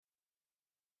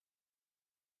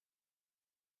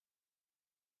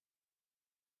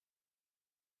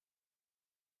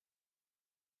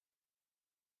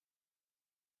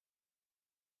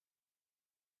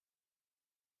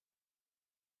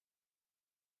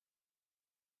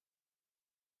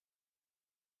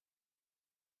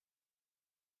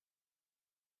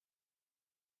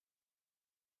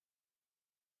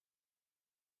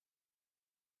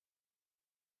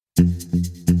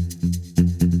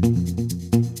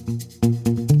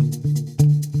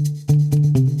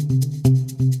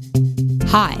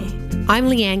Hi, I'm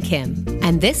Lianne Kim,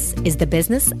 and this is The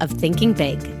Business of Thinking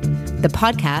Big, the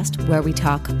podcast where we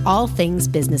talk all things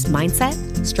business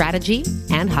mindset, strategy,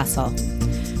 and hustle.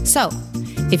 So,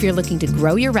 if you're looking to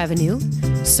grow your revenue,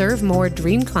 serve more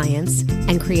dream clients,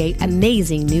 and create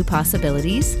amazing new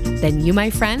possibilities, then you,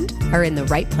 my friend, are in the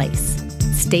right place.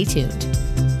 Stay tuned.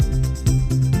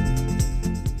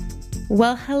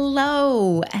 Well,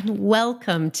 hello, and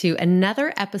welcome to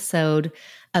another episode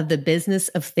of The Business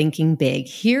of Thinking Big.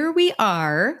 Here we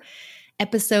are,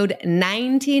 episode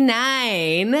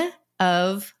 99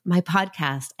 of my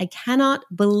podcast. I cannot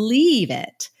believe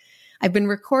it. I've been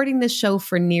recording this show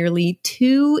for nearly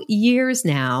 2 years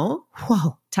now.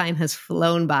 Whoa, time has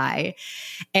flown by.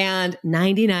 And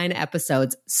 99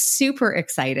 episodes, super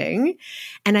exciting.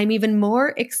 And I'm even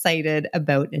more excited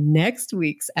about next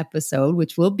week's episode,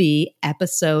 which will be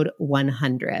episode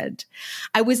 100.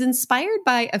 I was inspired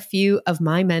by a few of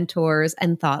my mentors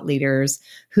and thought leaders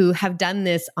who have done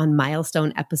this on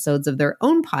milestone episodes of their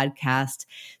own podcast.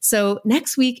 So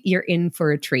next week, you're in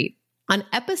for a treat. On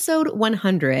episode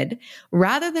 100,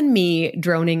 rather than me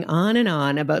droning on and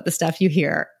on about the stuff you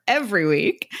hear every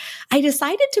week, I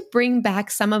decided to bring back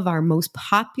some of our most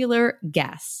popular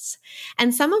guests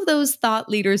and some of those thought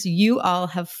leaders you all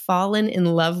have fallen in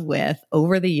love with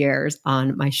over the years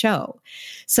on my show.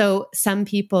 So some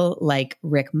people like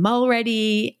Rick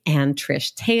Mulready and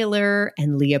Trish Taylor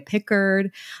and Leah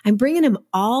Pickard, I'm bringing them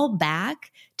all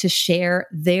back to share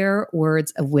their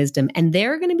words of wisdom. And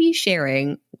they're going to be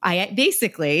sharing, I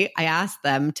asked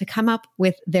them to come up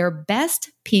with their best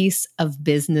piece of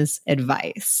business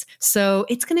advice. So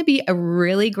it's going to be a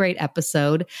really great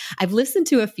episode. I've listened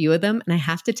to a few of them, and I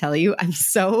have to tell you, I'm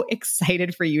so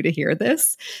excited for you to hear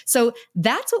this. So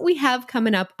that's what we have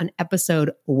coming up on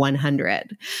episode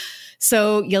 100.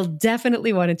 So you'll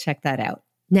definitely want to check that out.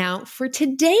 Now, for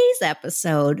today's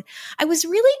episode, I was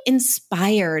really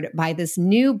inspired by this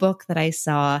new book that I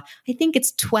saw. I think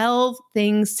it's 12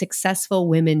 Things Successful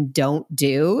Women Don't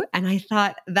Do. And I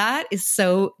thought that is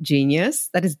so genius.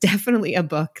 That is definitely a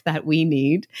book that we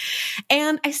need.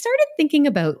 And I started thinking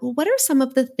about, well, what are some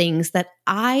of the things that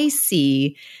I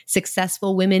see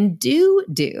successful women do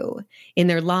in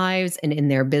their lives and in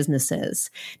their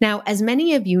businesses? Now, as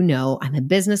many of you know, I'm a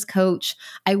business coach.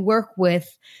 I work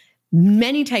with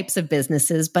many types of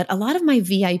businesses, but a lot of my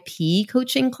VIP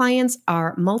coaching clients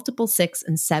are multiple 6-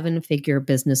 and 7-figure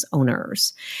business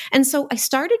owners. And so I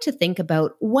started to think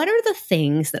about what are the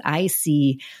things that I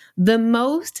see the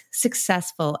most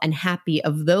successful and happy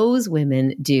of those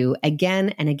women do again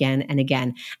and again and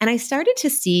again. And I started to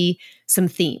see some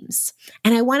themes.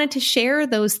 And I wanted to share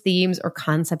those themes or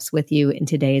concepts with you in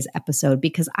today's episode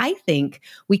because I think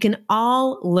we can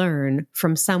all learn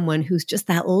from someone who's just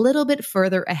that little bit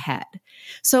further ahead.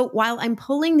 So while I'm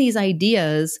pulling these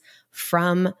ideas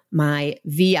from my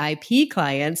VIP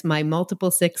clients, my multiple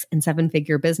 6- and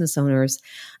 7-figure business owners,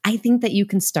 I think that you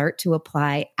can start to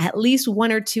apply at least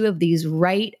one or two of these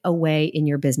right away in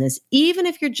your business, even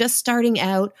if you're just starting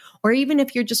out or even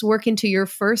if you're just working to your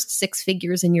first 6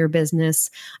 figures in your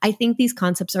business. I think these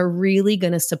concepts are really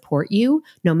going to support you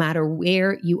no matter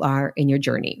where you are in your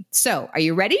journey. So, are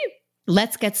you ready?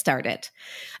 Let's get started.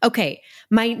 Okay,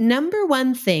 my number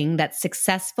one thing that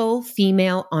successful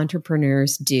female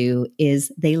entrepreneurs do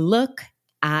is they look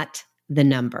at the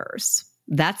numbers.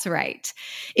 That's right.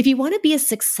 If you want to be a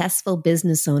successful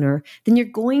business owner, then you're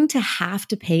going to have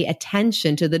to pay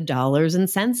attention to the dollars and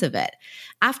cents of it.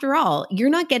 After all, you're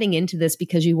not getting into this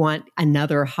because you want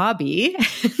another hobby.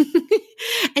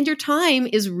 And your time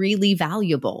is really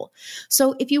valuable.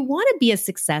 So if you want to be a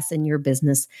success in your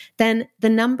business, then the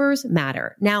numbers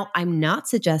matter. Now, I'm not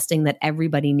suggesting that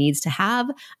everybody needs to have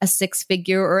a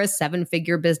 6-figure or a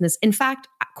 7-figure business. In fact,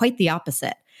 quite the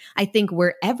opposite. I think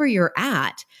wherever you're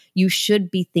at, you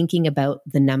should be thinking about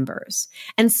the numbers.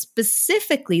 And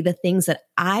specifically, the things that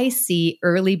I see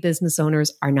early business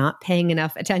owners are not paying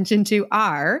enough attention to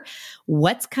are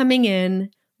what's coming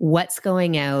in, what's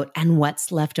going out, and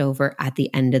what's left over at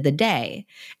the end of the day.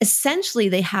 Essentially,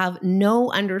 they have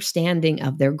no understanding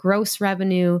of their gross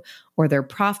revenue or their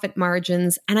profit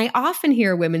margins. And I often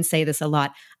hear women say this a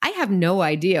lot. I have no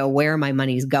idea where my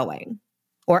money's going,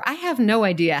 or I have no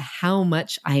idea how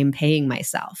much I am paying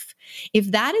myself.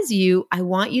 If that is you, I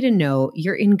want you to know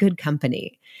you're in good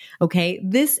company. Okay,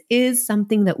 this is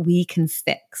something that we can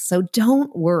fix. So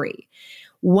don't worry.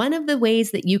 One of the ways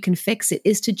that you can fix it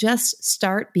is to just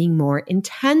start being more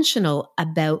intentional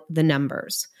about the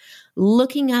numbers,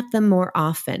 looking at them more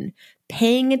often,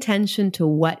 paying attention to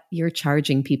what you're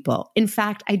charging people. In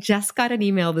fact, I just got an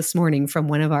email this morning from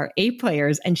one of our A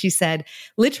players, and she said,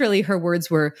 literally her words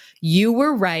were, "You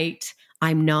were right.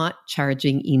 I'm not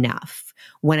charging enough."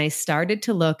 When I started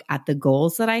to look at the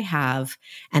goals that I have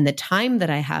and the time that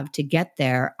I have to get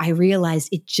there, I realized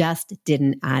it just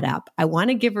didn't add up. I want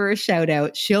to give her a shout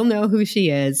out. She'll know who she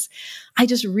is. I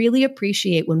just really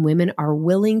appreciate when women are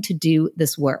willing to do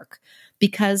this work,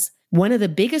 because one of the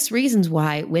biggest reasons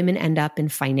why women end up in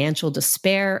financial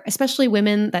despair, especially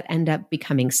women that end up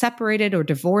becoming separated or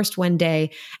divorced one day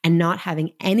and not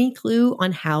having any clue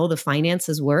on how the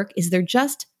finances work, is they're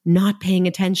just not paying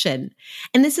attention.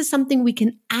 And this is something we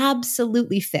can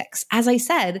absolutely fix. As I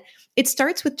said, it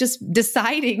starts with just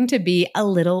deciding to be a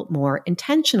little more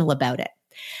intentional about it.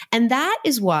 And that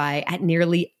is why at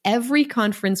nearly every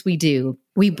conference we do,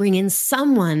 we bring in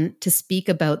someone to speak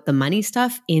about the money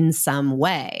stuff in some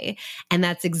way. And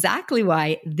that's exactly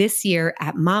why this year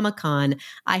at MamaCon,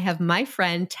 I have my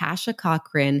friend Tasha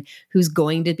Cochran, who's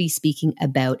going to be speaking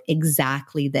about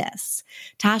exactly this.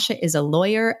 Tasha is a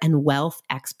lawyer and wealth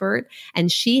expert, and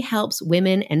she helps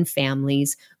women and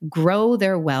families grow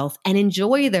their wealth and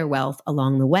enjoy their wealth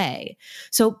along the way.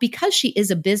 So because she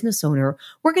is a business owner,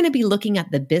 we're going to be looking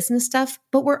at the business stuff,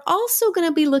 but we're also going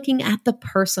to be looking at the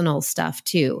personal stuff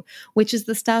too, which is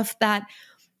the stuff that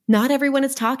not everyone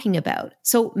is talking about.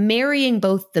 So marrying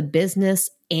both the business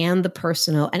and the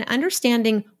personal and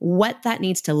understanding what that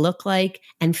needs to look like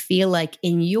and feel like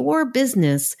in your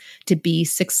business to be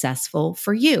successful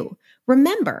for you.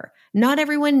 Remember, not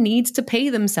everyone needs to pay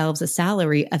themselves a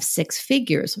salary of 6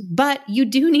 figures, but you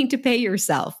do need to pay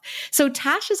yourself. So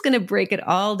Tasha's going to break it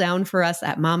all down for us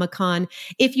at MamaCon.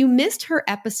 If you missed her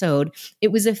episode, it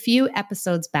was a few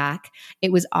episodes back.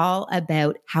 It was all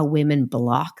about how women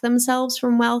block themselves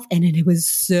from wealth, and it was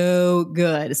so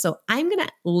good. So I'm going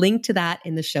to link to that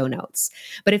in the show notes.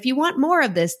 But if you want more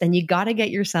of this, then you got to get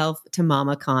yourself to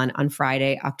MamaCon on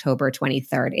Friday, October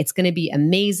 23rd. It's going to be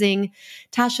amazing.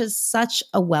 Tasha's such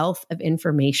a wealth of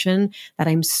information that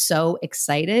I'm so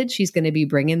excited she's going to be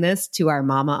bringing this to our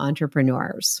mama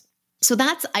entrepreneurs. So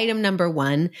that's item number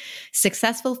 1.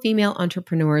 Successful female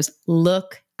entrepreneurs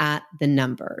look at the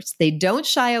numbers. They don't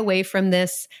shy away from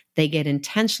this. They get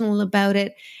intentional about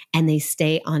it and they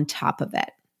stay on top of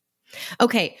it.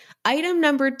 Okay, item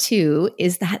number 2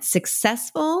 is that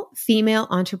successful female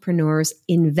entrepreneurs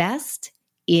invest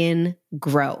in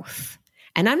growth.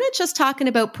 And I'm not just talking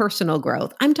about personal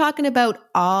growth. I'm talking about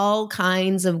all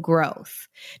kinds of growth.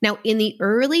 Now, in the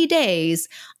early days,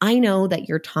 I know that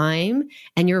your time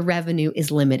and your revenue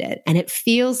is limited, and it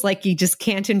feels like you just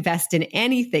can't invest in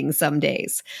anything some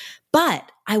days. But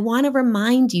I want to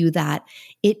remind you that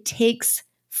it takes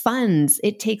funds,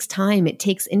 it takes time, it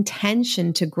takes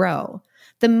intention to grow.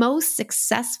 The most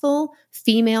successful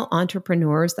female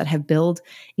entrepreneurs that have built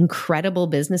incredible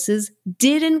businesses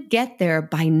didn't get there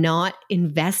by not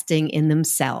investing in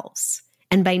themselves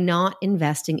and by not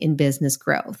investing in business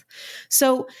growth.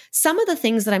 So some of the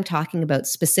things that I'm talking about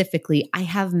specifically, I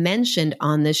have mentioned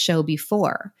on this show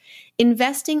before.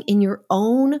 Investing in your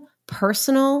own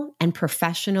personal and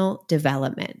professional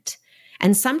development.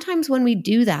 And sometimes when we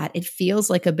do that, it feels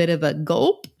like a bit of a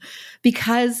gulp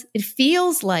because it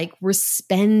feels like we're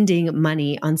spending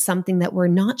money on something that we're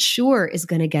not sure is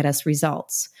going to get us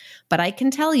results. But I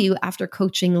can tell you, after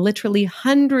coaching literally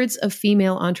hundreds of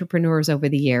female entrepreneurs over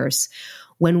the years,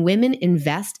 when women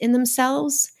invest in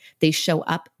themselves, they show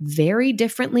up very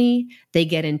differently, they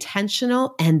get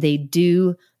intentional, and they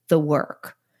do the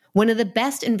work. One of the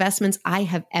best investments I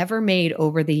have ever made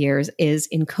over the years is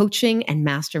in coaching and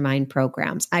mastermind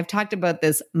programs. I've talked about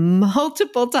this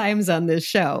multiple times on this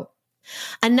show.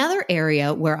 Another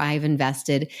area where I've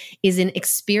invested is in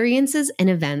experiences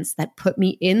and events that put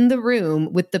me in the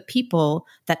room with the people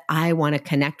that I want to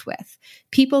connect with.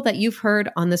 People that you've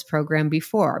heard on this program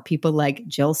before, people like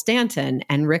Jill Stanton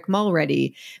and Rick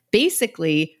Mulready.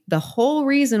 Basically, the whole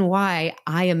reason why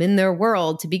I am in their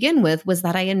world to begin with was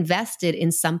that I invested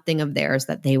in something of theirs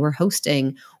that they were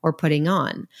hosting or putting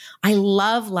on. I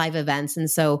love live events. And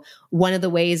so one of the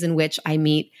ways in which I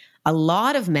meet a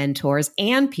lot of mentors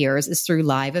and peers is through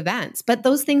live events, but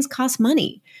those things cost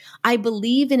money. I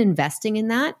believe in investing in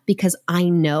that because I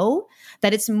know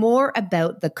that it's more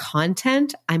about the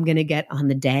content I'm going to get on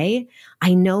the day.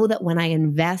 I know that when I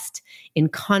invest in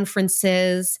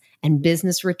conferences and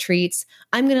business retreats,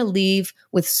 I'm going to leave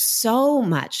with so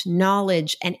much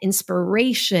knowledge and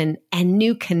inspiration and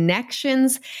new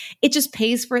connections. It just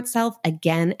pays for itself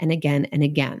again and again and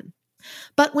again.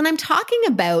 But when I'm talking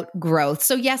about growth,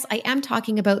 so yes, I am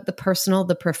talking about the personal,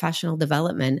 the professional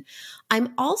development.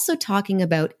 I'm also talking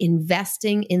about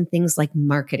investing in things like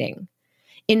marketing.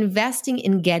 investing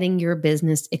in getting your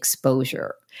business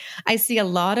exposure. I see a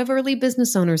lot of early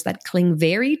business owners that cling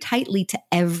very tightly to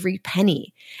every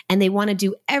penny, and they want to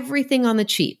do everything on the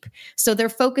cheap. So they're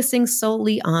focusing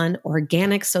solely on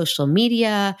organic social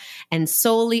media and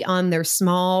solely on their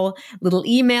small little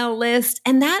email list.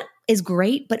 And that is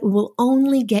great, but it will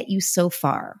only get you so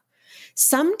far.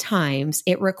 Sometimes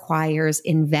it requires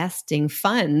investing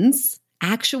funds,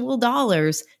 actual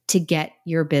dollars, to get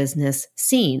your business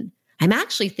seen. I'm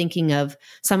actually thinking of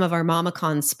some of our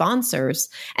MamaCon sponsors,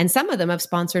 and some of them have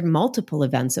sponsored multiple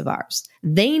events of ours.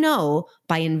 They know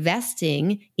by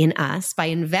investing in us, by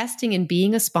investing in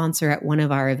being a sponsor at one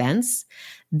of our events,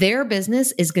 their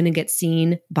business is going to get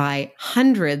seen by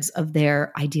hundreds of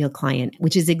their ideal client,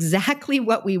 which is exactly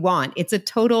what we want. It's a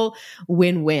total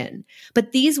win-win.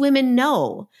 But these women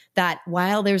know that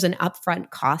while there's an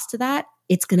upfront cost to that,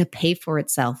 it's going to pay for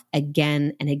itself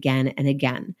again and again and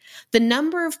again. The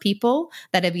number of people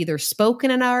that have either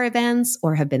spoken at our events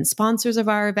or have been sponsors of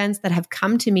our events that have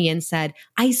come to me and said,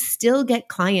 I still get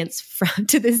clients from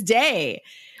to this day.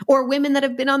 Or women that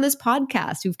have been on this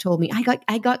podcast who've told me,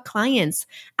 I got clients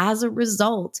as a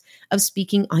result of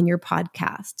speaking on your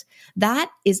podcast. That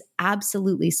is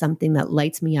absolutely something that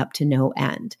lights me up to no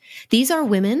end. These are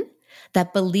women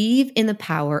that believe in the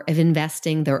power of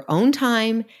investing their own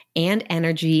time and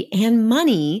energy and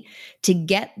money to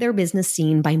get their business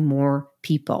seen by more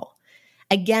people.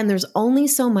 Again, there's only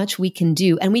so much we can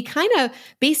do. And we kind of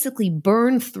basically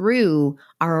burn through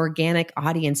our organic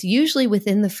audience, usually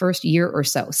within the first year or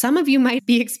so. Some of you might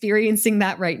be experiencing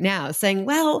that right now, saying,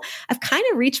 well, I've kind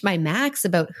of reached my max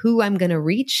about who I'm going to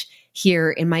reach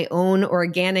here in my own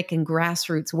organic and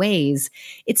grassroots ways.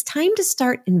 It's time to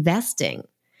start investing.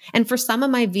 And for some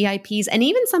of my VIPs and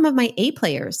even some of my A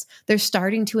players, they're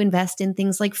starting to invest in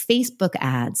things like Facebook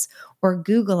ads or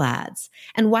Google ads.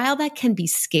 And while that can be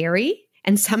scary,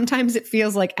 and sometimes it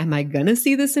feels like, am I going to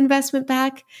see this investment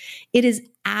back? It is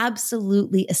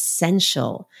absolutely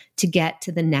essential to get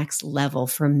to the next level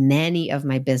for many of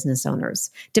my business owners,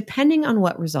 depending on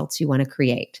what results you want to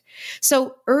create.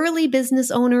 So early business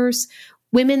owners,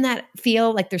 women that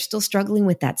feel like they're still struggling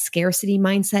with that scarcity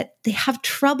mindset, they have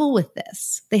trouble with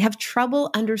this. They have trouble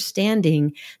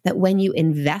understanding that when you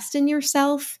invest in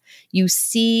yourself, you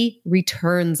see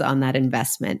returns on that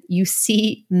investment. You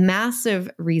see massive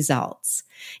results.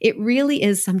 It really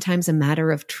is sometimes a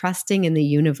matter of trusting in the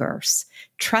universe,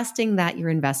 trusting that your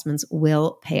investments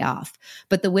will pay off.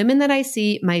 But the women that I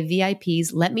see, my VIPs,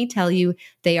 let me tell you,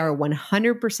 they are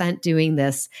 100% doing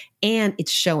this, and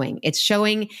it's showing. It's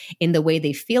showing in the way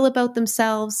they feel about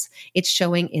themselves. It's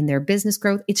showing in their business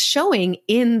growth. It's showing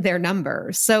in their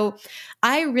numbers. So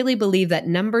I really believe that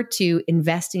number 2,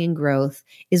 investing in growth,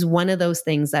 is one of those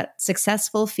things that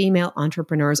successful female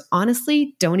entrepreneurs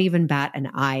honestly don't even bat an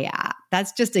eye at.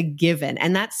 That's just a given.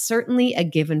 And that's certainly a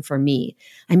given for me.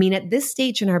 I mean, at this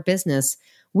stage in our business,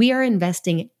 we are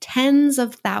investing tens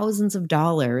of thousands of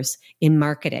dollars in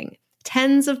marketing,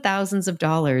 tens of thousands of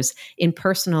dollars in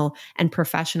personal and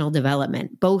professional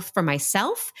development, both for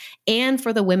myself and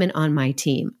for the women on my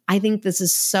team. I think this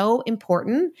is so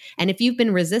important. And if you've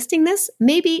been resisting this,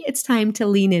 maybe it's time to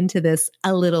lean into this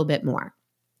a little bit more.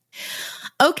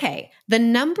 Okay, the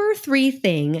number 3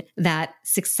 thing that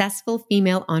successful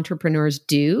female entrepreneurs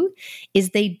do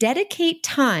is they dedicate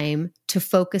time to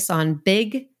focus on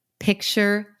big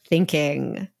picture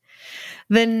thinking.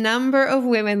 The number of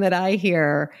women that I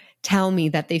hear tell me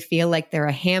that they feel like they're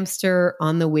a hamster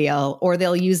on the wheel, or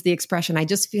they'll use the expression, I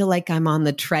just feel like I'm on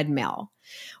the treadmill,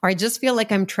 or I just feel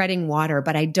like I'm treading water,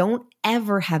 but I don't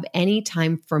ever have any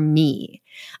time for me.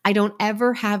 I don't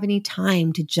ever have any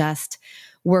time to just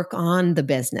work on the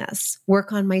business,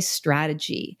 work on my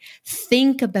strategy,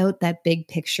 think about that big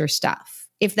picture stuff.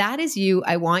 If that is you,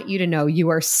 I want you to know you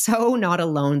are so not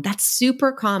alone. That's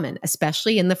super common,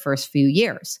 especially in the first few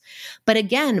years. But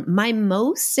again, my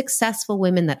most successful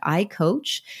women that I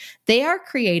coach, they are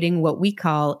creating what we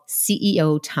call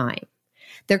CEO time.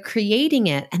 They're creating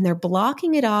it and they're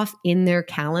blocking it off in their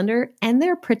calendar, and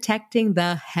they're protecting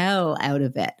the hell out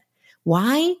of it.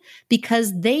 Why?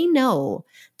 Because they know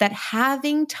that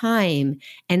having time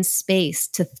and space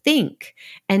to think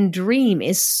and dream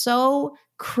is so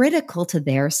critical to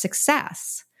their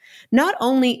success. Not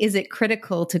only is it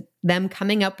critical to them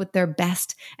coming up with their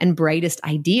best and brightest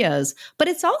ideas, but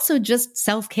it's also just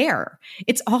self-care.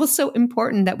 It's also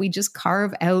important that we just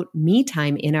carve out me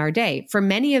time in our day. For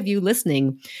many of you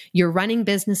listening, you're running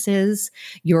businesses,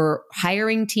 you're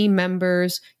hiring team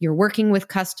members, you're working with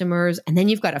customers, and then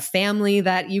you've got a family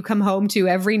that you come home to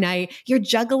every night. You're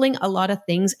juggling a lot of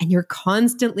things, and you're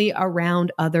constantly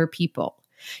around other people.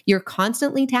 You're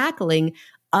constantly tackling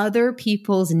other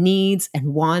people's needs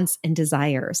and wants and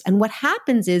desires. And what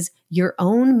happens is your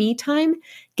own me time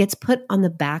gets put on the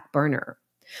back burner.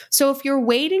 So if you're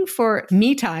waiting for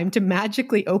me time to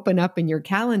magically open up in your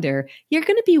calendar, you're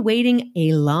going to be waiting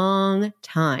a long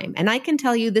time. And I can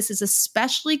tell you this is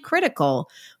especially critical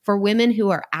for women who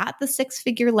are at the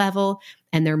 6-figure level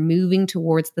and they're moving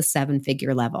towards the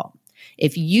 7-figure level.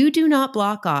 If you do not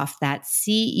block off that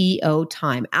CEO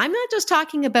time, I'm not just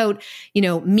talking about,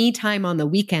 me time on the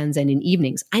weekends and in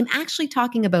evenings. I'm actually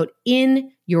talking about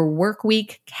in your work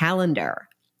week calendar.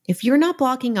 If you're not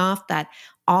blocking off that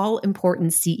all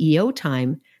important CEO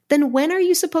time, then when are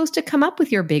you supposed to come up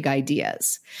with your big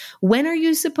ideas? When are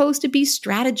you supposed to be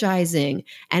strategizing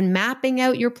and mapping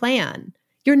out your plan?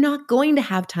 You're not going to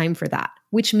have time for that,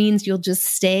 which means you'll just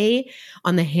stay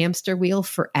on the hamster wheel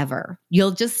forever.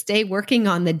 You'll just stay working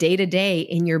on the day-to-day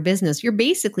in your business. You're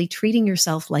basically treating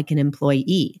yourself like an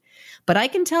employee. But I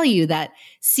can tell you that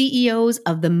CEOs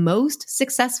of the most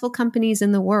successful companies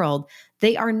in the world,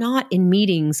 they are not in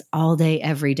meetings all day,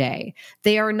 every day.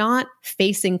 They are not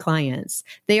facing clients.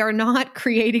 They are not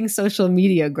creating social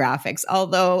media graphics,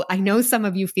 although I know some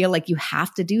of you feel like you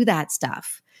have to do that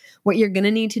stuff. What you're going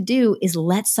to need to do is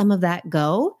let some of that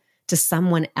go to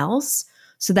someone else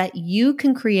so that you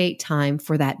can create time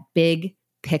for that big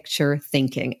picture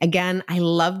thinking. Again, I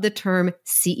love the term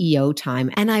CEO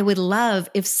time. And I would love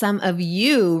if some of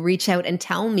you reach out and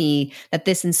tell me that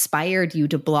this inspired you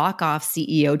to block off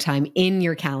CEO time in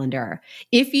your calendar.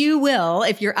 If you will,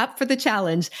 if you're up for the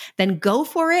challenge, then go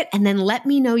for it and then let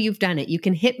me know you've done it. You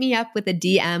can hit me up with a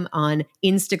DM on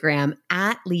Instagram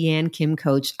at Lianne Kim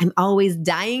Coach. I'm always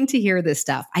dying to hear this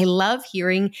stuff. I love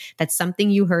hearing that something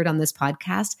you heard on this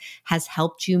podcast has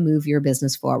helped you move your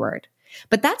business forward.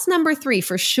 But that's number 3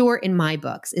 for sure in my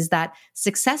books, is that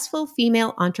successful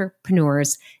female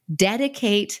entrepreneurs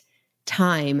dedicate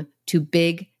time to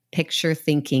big picture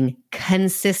thinking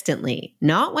consistently,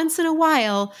 not once in a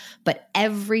while, but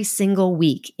every single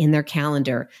week in their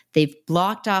calendar. They've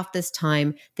blocked off this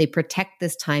time, they protect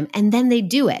this time, and then they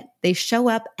do it. They show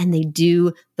up and they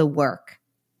do the work.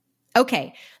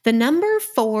 Okay, the number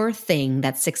 4 thing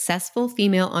that successful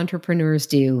female entrepreneurs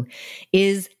do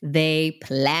is they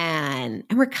plan.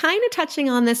 And we're kind of touching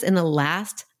on this in the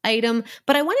last item,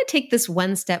 but I want to take this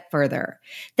one step further.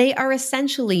 They are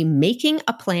essentially making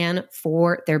a plan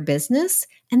for their business,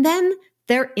 and then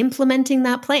they're implementing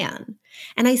that plan.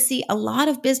 And I see a lot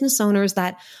of business owners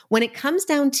that when it comes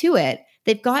down to it,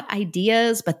 they've got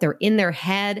ideas, but they're in their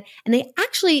head and they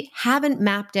actually haven't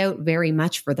mapped out very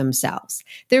much for themselves.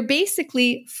 They're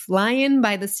basically flying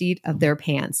by the seat of their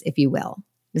pants, if you will.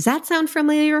 Does that sound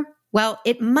familiar? Well,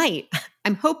 it might.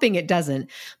 I'm hoping it doesn't.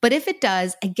 But if it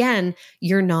does, again,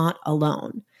 you're not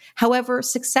alone. However,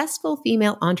 successful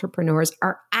female entrepreneurs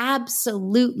are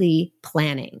absolutely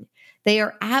planning. They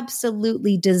are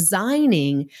absolutely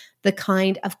designing the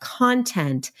kind of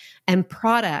content and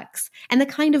products and the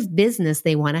kind of business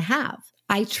they want to have.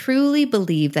 I truly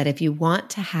believe that if you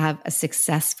want to have a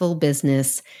successful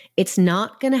business, it's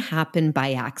not going to happen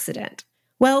by accident.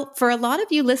 Well, for a lot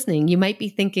of you listening, you might be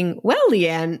thinking, well,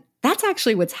 Lianne, that's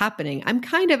actually what's happening. I'm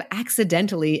kind of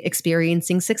accidentally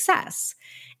experiencing success.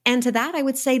 And to that, I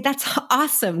would say that's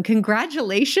awesome.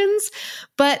 Congratulations.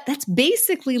 But that's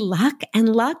basically luck,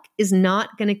 and luck is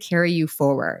not going to carry you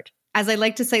forward. As I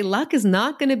like to say, luck is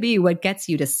not going to be what gets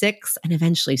you to 6 and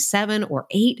eventually 7 or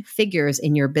 8 figures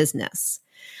in your business.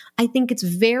 I think it's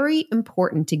very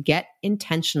important to get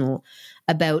intentional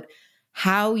about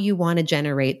how you want to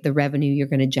generate the revenue you're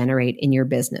going to generate in your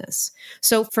business.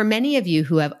 So for many of you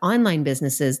who have online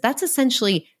businesses, that's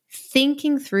essentially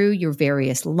thinking through your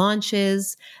various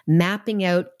launches, mapping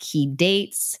out key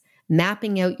dates,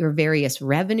 mapping out your various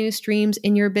revenue streams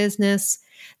in your business,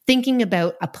 thinking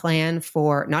about a plan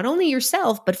for not only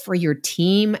yourself, but for your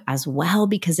team as well.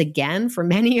 Because again, for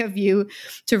many of you,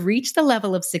 to reach the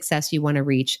level of success you want to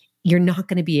reach, you're not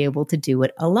going to be able to do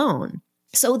it alone.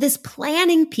 So this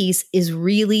planning piece is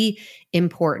really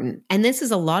important. And this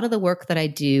is a lot of the work that I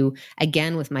do,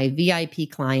 again, with my VIP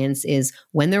clients, is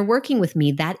when they're working with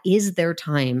me, that is their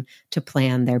time to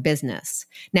plan their business.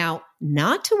 Now,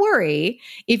 not to worry,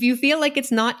 if you feel like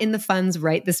it's not in the funds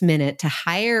right this minute to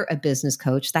hire a business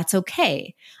coach, that's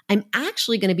okay. I'm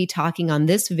actually going to be talking on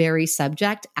this very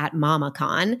subject at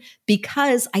MamaCon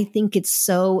because I think it's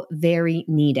so very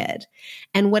needed.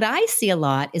 And what I see a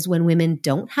lot is when women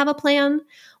don't have a plan,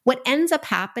 what ends up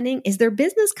happening is their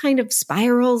business kind of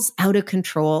spirals out of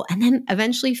control and then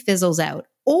eventually fizzles out.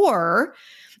 Or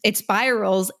It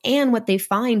spirals, and what they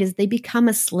find is they become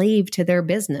a slave to their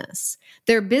business.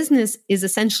 Their business is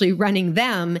essentially running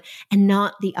them and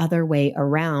not the other way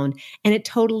around. And it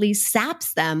totally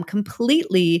saps them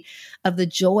completely of the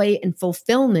joy and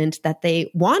fulfillment that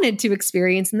they wanted to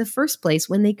experience in the first place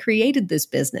when they created this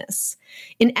business.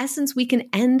 In essence, we can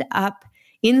end up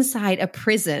inside a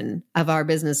prison of our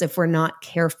business if we're not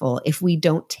careful, if we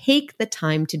don't take the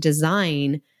time to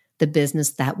design the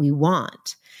business that we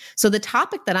want. So the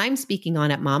topic that I'm speaking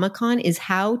on at MamaCon is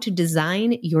how to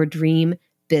design your dream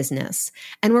business.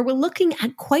 And where we're looking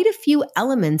at quite a few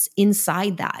elements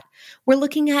inside that. We're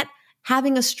looking at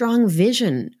having a strong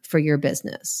vision for your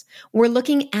business. We're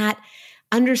looking at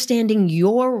understanding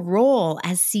your role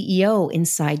as CEO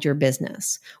inside your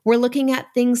business. We're looking at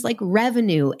things like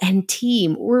revenue and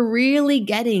team. We're really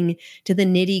getting to the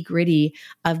nitty-gritty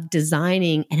of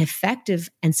designing an effective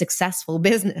and successful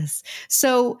business.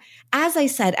 So, as I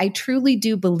said, I truly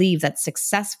do believe that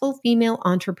successful female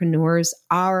entrepreneurs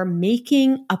are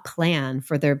making a plan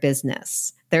for their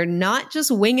business. They're not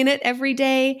just winging it every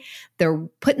day. They're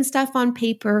putting stuff on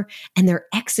paper and they're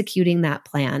executing that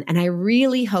plan. And I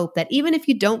really hope that even if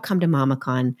you don't come to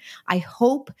MamaCon, I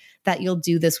hope that you'll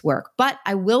do this work. But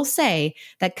I will say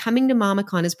that coming to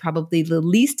MamaCon is probably the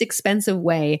least expensive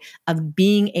way of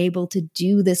being able to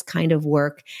do this kind of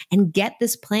work and get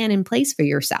this plan in place for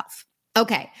yourself.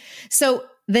 Okay, so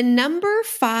the number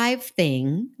 5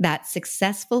 thing that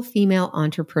successful female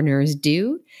entrepreneurs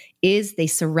do is they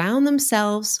surround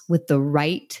themselves with the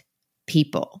right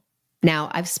people.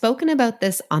 Now, I've spoken about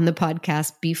this on the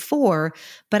podcast before,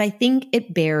 but I think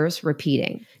it bears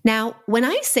repeating. Now, when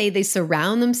I say they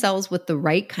surround themselves with the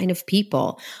right kind of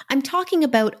people, I'm talking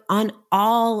about on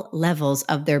all levels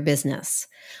of their business.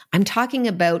 I'm talking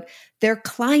about their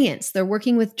clients. They're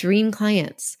working with dream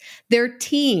clients. Their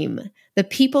team, the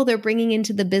people they're bringing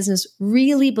into the business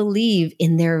really believe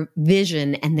in their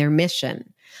vision and their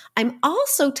mission. I'm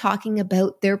also talking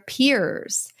about their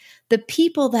peers, the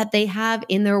people that they have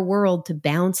in their world to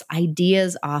bounce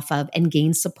ideas off of and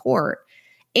gain support.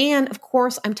 And of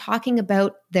course, I'm talking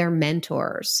about their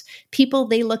mentors, people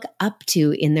they look up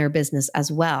to in their business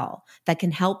as well that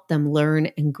can help them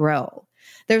learn and grow.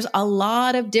 There's a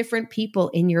lot of different people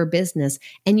in your business,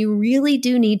 and you really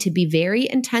do need to be very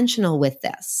intentional with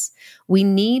this. We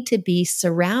need to be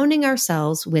surrounding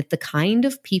ourselves with the kind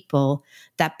of people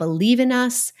that believe in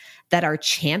us, that are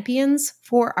champions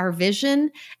for our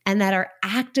vision, and that are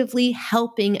actively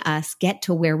helping us get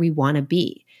to where we want to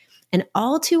be. And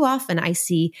all too often, I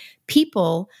see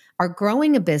people are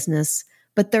growing a business,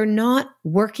 but they're not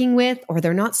working with or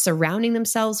they're not surrounding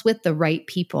themselves with the right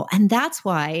people. And that's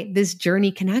why this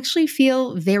journey can actually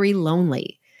feel very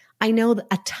lonely. I know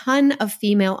a ton of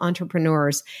female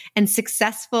entrepreneurs and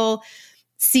successful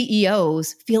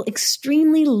CEOs feel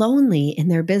extremely lonely in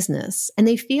their business, and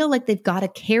they feel like they've got to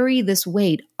carry this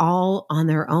weight all on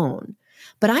their own.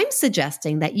 But I'm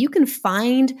suggesting that you can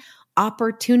find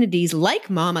opportunities like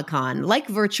MamaCon, like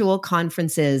virtual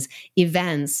conferences,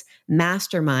 events,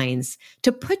 masterminds,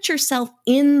 to put yourself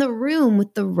in the room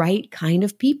with the right kind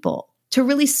of people, to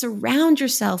really surround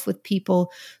yourself with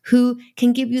people who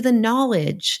can give you the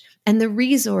knowledge and the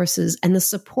resources and the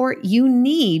support you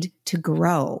need to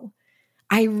grow.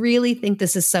 I really think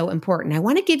this is so important. I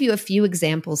want to give you a few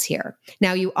examples here.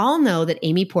 Now, you all know that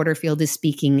Amy Porterfield is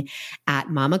speaking at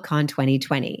MamaCon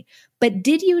 2020, but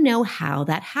did you know how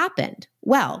that happened?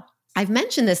 Well, I've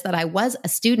mentioned this, that I was a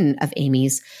student of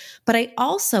Amy's, but I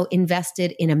also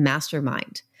invested in a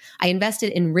mastermind. I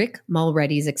invested in Rick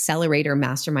Mulready's Accelerator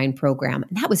Mastermind program,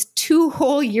 and that was 2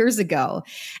 whole years ago.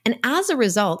 And as a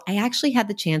result, I actually had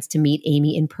the chance to meet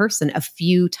Amy in person a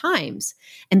few times.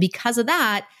 And because of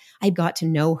that, I got to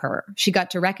know her. She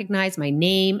got to recognize my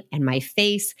name and my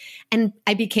face, and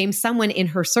I became someone in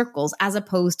her circles as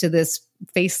opposed to this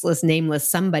faceless, nameless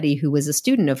somebody who was a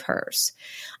student of hers.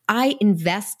 I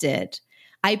invested.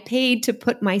 I paid to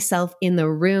put myself in the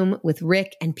room with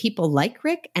Rick and people like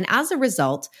Rick. And as a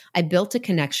result, I built a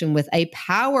connection with a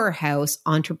powerhouse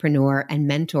entrepreneur and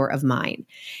mentor of mine.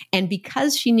 And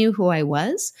because she knew who I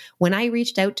was, when I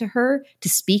reached out to her to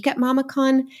speak at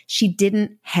MamaCon, she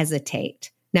didn't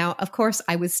hesitate. Now, of course,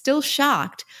 I was still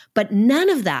shocked, but none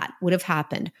of that would have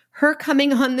happened. Her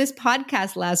coming on this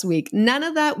podcast last week, none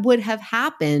of that would have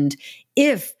happened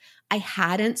if I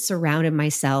hadn't surrounded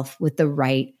myself with the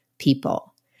right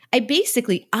people. I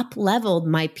basically up-leveled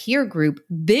my peer group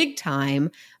big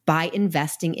time by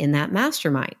investing in that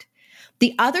mastermind.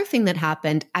 The other thing that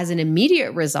happened as an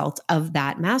immediate result of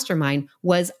that mastermind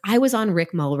was I was on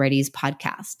Rick Mulready's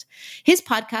podcast. His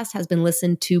podcast has been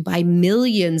listened to by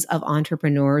millions of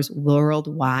entrepreneurs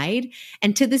worldwide.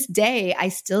 And to this day, I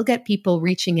still get people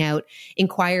reaching out,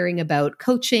 inquiring about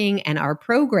coaching and our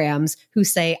programs who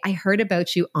say, I heard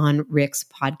about you on Rick's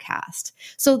podcast.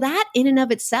 So that in and of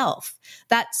itself,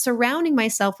 that surrounding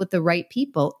myself with the right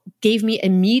people gave me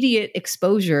immediate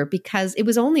exposure because it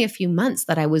was only a few months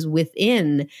that I was within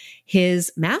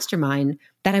his mastermind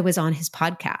that I was on his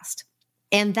podcast.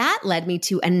 And that led me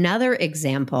to another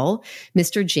example,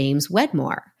 Mr. James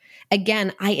Wedmore.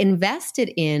 Again, I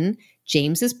invested in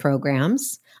James's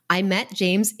programs. I met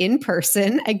James in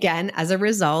person, again, as a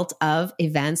result of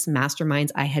events,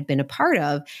 masterminds I had been a part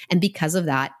of. And because of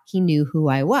that, he knew who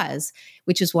I was,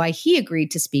 which is why he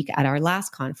agreed to speak at our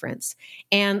last conference.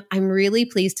 And I'm really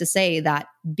pleased to say that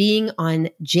being on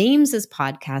James's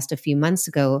podcast a few months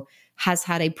ago has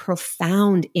had a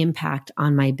profound impact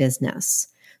on my business.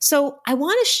 So I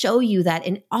want to show you that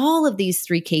in all of these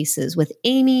three cases with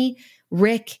Amy,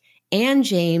 Rick, and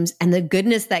James, and the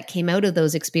goodness that came out of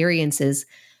those experiences,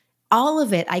 all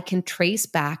of it I can trace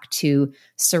back to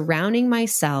surrounding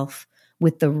myself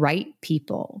with the right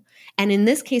people. And in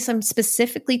this case, I'm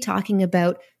specifically talking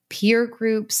about peer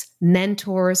groups,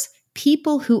 mentors,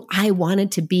 people who I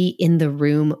wanted to be in the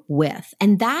room with.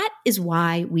 And that is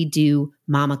why we do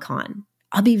MamaCon.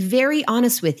 I'll be very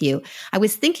honest with you. I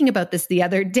was thinking about this the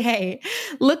other day.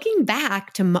 Looking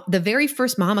back to the very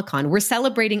first MamaCon, we're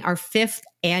celebrating our 5th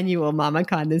annual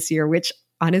MamaCon this year, which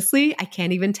honestly, I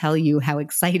can't even tell you how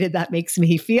excited that makes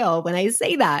me feel when I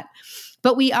say that.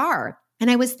 But we are. And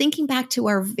I was thinking back to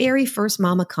our very first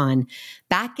MamaCon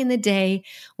back in the day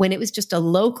when it was just a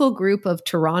local group of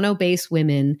Toronto-based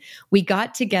women. We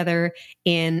got together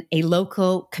in a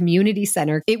local community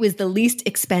center. It was the least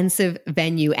expensive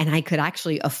venue and I could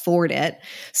actually afford it.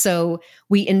 So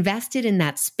we invested in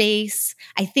that space.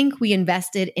 I think we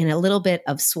invested in a little bit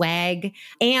of swag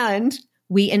and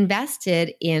we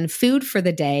invested in food for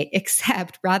the day,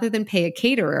 except rather than pay a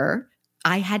caterer,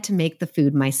 I had to make the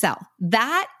food myself.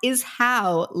 That is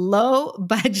how low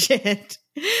budget,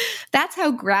 that's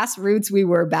how grassroots we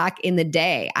were back in the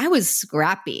day. I was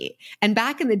scrappy. And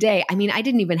back in the day, I mean, I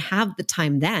didn't even have the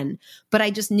time then, but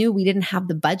I just knew we didn't have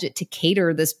the budget to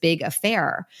cater this big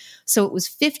affair. So it was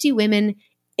 50 women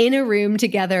in a room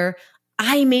together.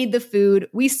 I made the food.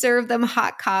 We served them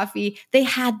hot coffee. They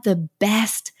had the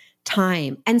best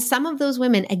time. And some of those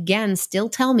women, again, still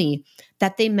tell me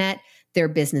that they met their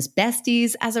business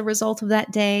besties as a result of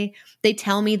that day. They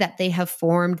tell me that they have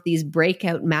formed these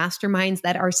breakout masterminds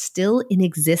that are still in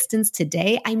existence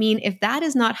today. I mean, if that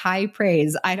is not high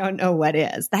praise, I don't know what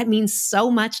is. That means so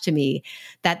much to me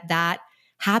that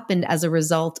happened as a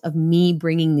result of me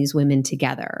bringing these women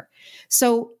together.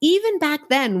 So even back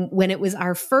then, when it was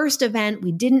our first event,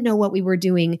 we didn't know what we were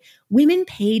doing. Women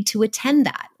paid to attend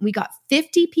that. We got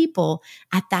 50 people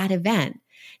at that event.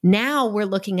 Now we're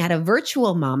looking at a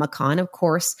virtual MamaCon, of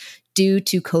course, due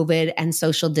to COVID and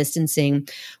social distancing.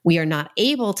 We are not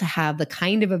able to have the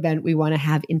kind of event we want to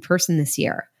have in person this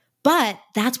year. But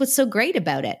that's what's so great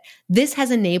about it. This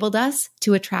has enabled us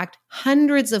to attract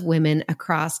hundreds of women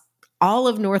across all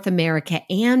of North America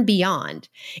and beyond.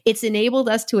 It's enabled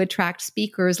us to attract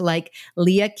speakers like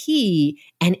Leah Key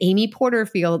and Amy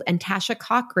Porterfield and Tasha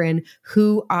Cochran,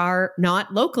 who are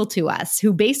not local to us,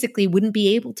 who basically wouldn't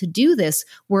be able to do this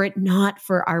were it not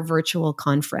for our virtual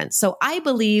conference. So I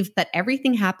believe that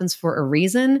everything happens for a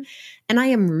reason, and I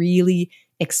am really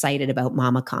excited about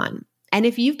MamaCon. And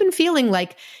if you've been feeling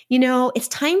like, it's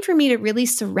time for me to really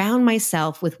surround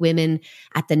myself with women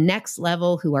at the next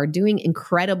level who are doing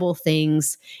incredible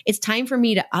things, it's time for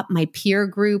me to up my peer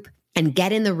group and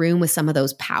get in the room with some of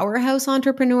those powerhouse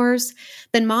entrepreneurs,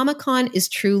 then MamaCon is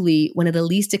truly one of the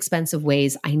least expensive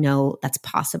ways I know that's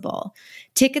possible.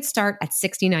 Tickets start at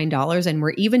 $69, and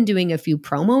we're even doing a few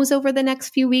promos over the next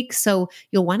few weeks, so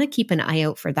you'll want to keep an eye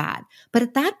out for that. But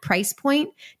at that price point,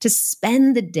 to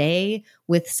spend the day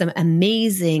with some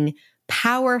amazing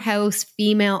powerhouse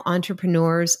female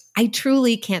entrepreneurs, I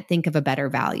truly can't think of a better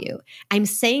value. I'm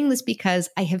saying this because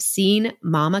I have seen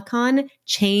MamaCon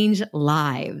change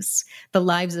lives, the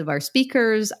lives of our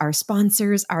speakers, our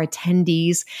sponsors, our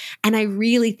attendees. And I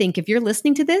really think if you're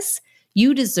listening to this,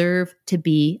 you deserve to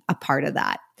be a part of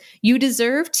that. You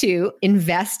deserve to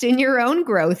invest in your own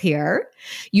growth here.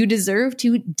 You deserve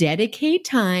to dedicate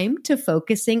time to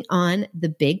focusing on the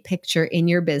big picture in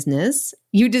your business.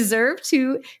 You deserve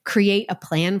to create a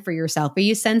plan for yourself. Are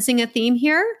you sensing a theme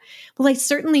here? Well, I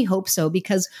certainly hope so,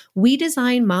 because we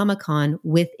design MamaCon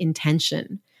with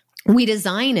intention. We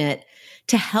design it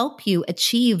to help you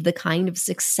achieve the kind of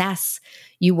success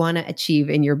you want to achieve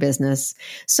in your business.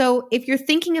 So if you're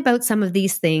thinking about some of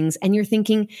these things and you're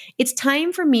thinking, it's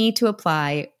time for me to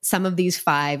apply some of these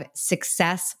 5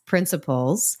 success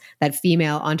principles that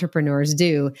female entrepreneurs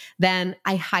do, then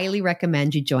I highly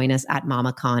recommend you join us at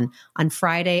MamaCon on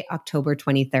Friday, October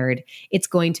 23rd. It's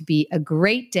going to be a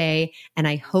great day, and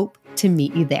I hope to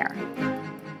meet you there.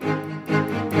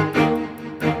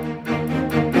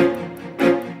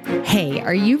 Hey,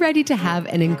 are you ready to have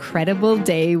an incredible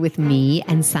day with me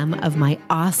and some of my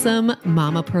awesome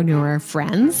mamapreneur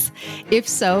friends? If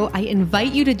so, I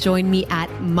invite you to join me at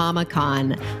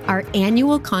MamaCon, our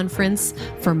annual conference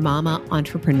for mama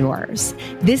entrepreneurs.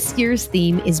 This year's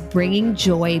theme is bringing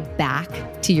joy back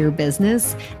to your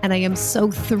business, and I am so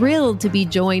thrilled to be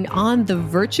joined on the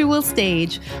virtual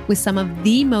stage with some of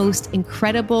the most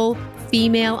incredible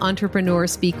female entrepreneur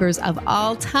speakers of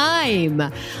all time.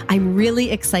 I'm really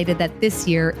excited that this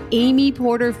year, Amy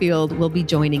Porterfield will be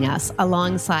joining us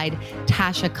alongside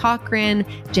Tasha Cochran,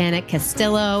 Janet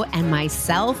Castillo, and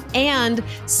myself, and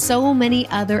so many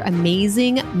other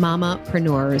amazing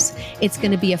mamapreneurs. It's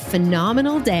going to be a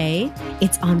phenomenal day.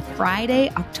 It's on Friday,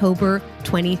 October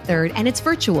 23rd, and it's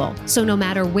virtual. So no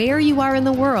matter where you are in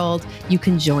the world, you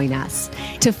can join us.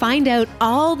 To find out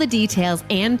all the details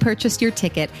and purchase your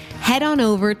ticket, head on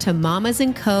over to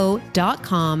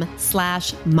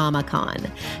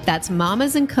mamasandco.com/mamacon. That's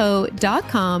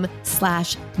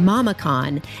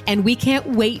mamasandco.com/mamacon. And we can't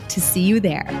wait to see you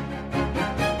there.